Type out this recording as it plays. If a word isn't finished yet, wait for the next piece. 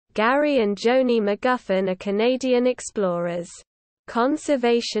Gary and Joanie McGuffin are Canadian explorers,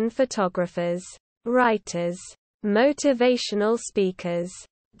 conservation photographers, writers, motivational speakers,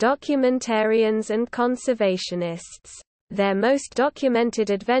 documentarians and conservationists. Their most documented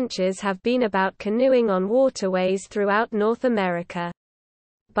adventures have been about canoeing on waterways throughout North America,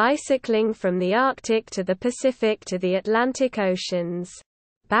 bicycling from the Arctic to the Pacific to the Atlantic Oceans,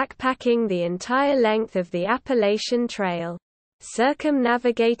 backpacking the entire length of the Appalachian Trail,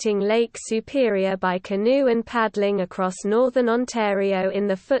 circumnavigating Lake Superior by canoe and paddling across northern Ontario in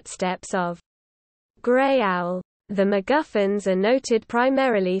the footsteps of Grey Owl. The McGuffins are noted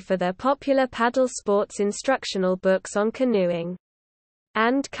primarily for their popular paddle sports instructional books on canoeing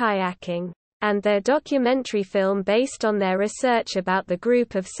and kayaking, and their documentary film based on their research about the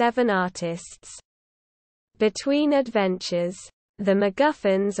group of 7 artists. Between adventures, the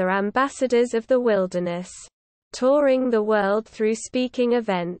McGuffins are ambassadors of the wilderness, touring the world through speaking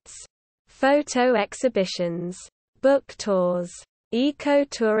events, photo exhibitions, book tours,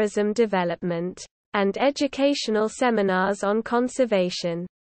 eco-tourism development, and educational seminars on conservation.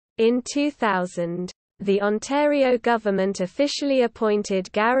 In 2000, the Ontario government officially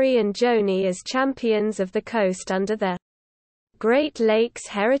appointed Gary and Joanie as champions of the coast under the Great Lakes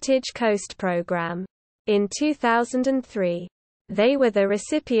Heritage Coast Program. In 2003, they were the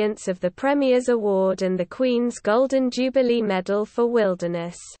recipients of the Premier's Award and the Queen's Golden Jubilee Medal for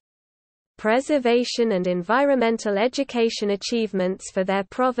Wilderness Preservation and Environmental Education achievements for their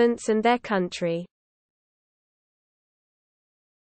province and their country.